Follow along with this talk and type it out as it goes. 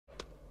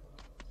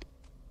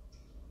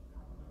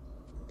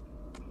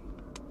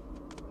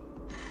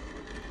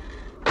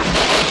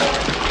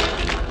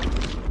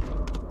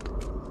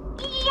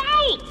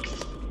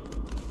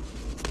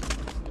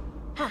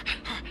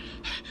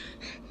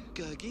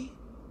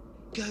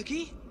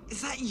Gurgi?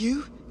 Is that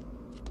you?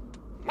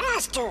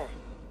 Master!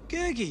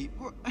 Gurgi,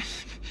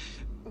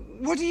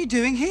 what are you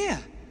doing here?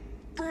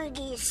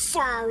 Gurgi's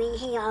sorry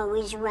he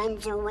always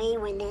runs away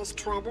when there's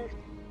trouble.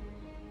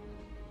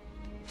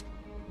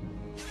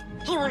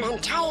 He will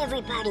untie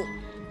everybody.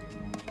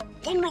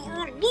 Then we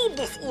all leave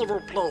this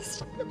evil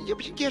place.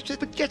 Yes,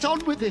 but get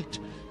on with it.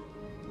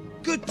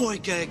 Good boy,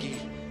 Gurgi.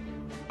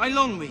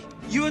 Eilonwy,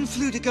 you and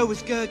Fluda go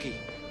with Gurgi.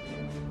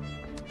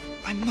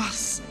 I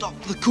must stop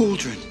the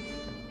Cauldron.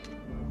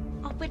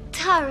 Oh, but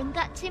Taran,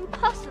 that's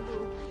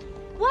impossible.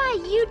 Why,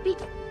 you'd be...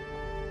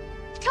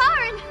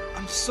 Taran!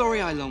 I'm sorry,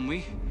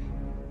 Eilonwy.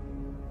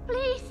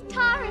 Please,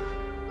 Taran.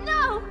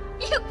 No,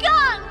 you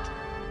can't!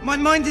 My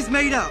mind is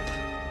made up.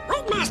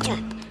 Wait, Master!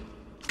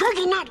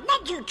 Gurgi not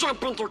let you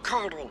jump into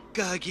Cauldron.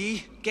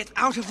 Gurgi, get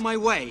out of my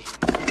way.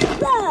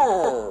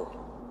 Whoa!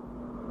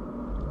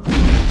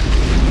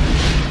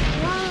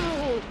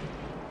 Whoa!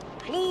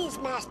 Please,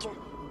 Master,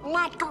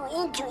 not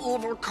go into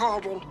evil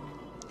Cauldron.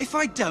 If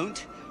I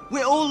don't,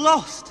 we're all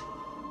lost.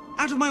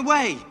 Out of my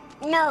way.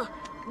 No,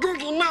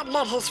 Gurgi not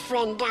let his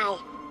friend die.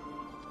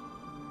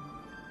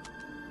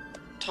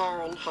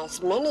 Taran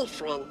has many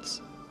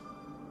friends.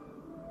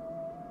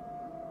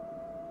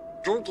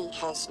 Gurgi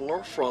has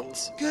no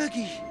friends.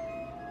 Gurgi,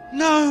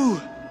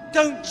 no!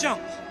 Don't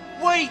jump!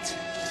 Wait!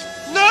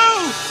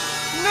 No!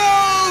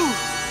 No!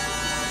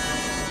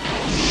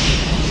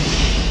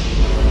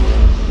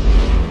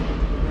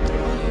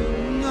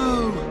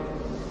 No!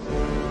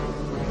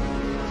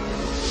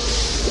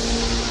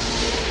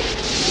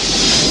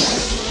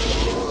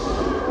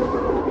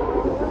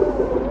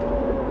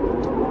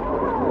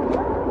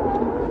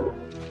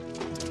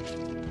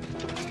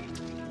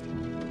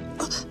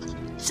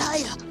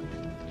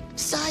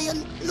 Sire,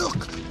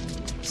 look!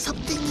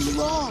 Something's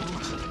wrong.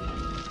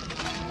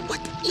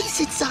 What is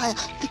it, sire?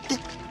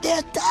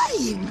 They're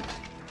dying.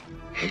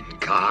 It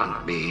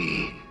can't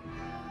be.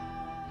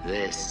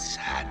 This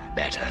had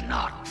better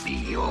not be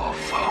your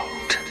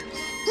fault.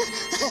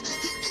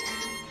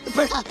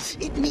 Perhaps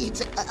it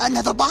needs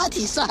another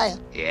body, sire.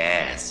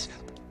 Yes,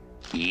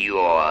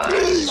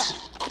 yours.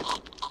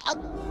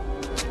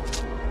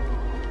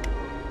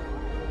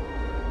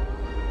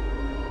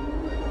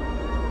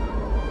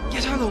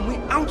 Get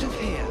Eilonwy out of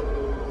here!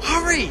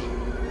 Hurry!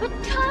 But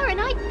Taran,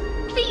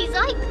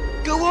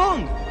 Go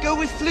on! Go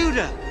with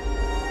Fluda!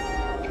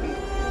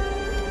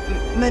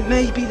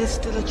 Maybe there's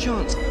still a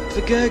chance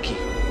for Gurgi.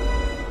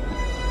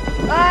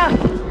 Ah!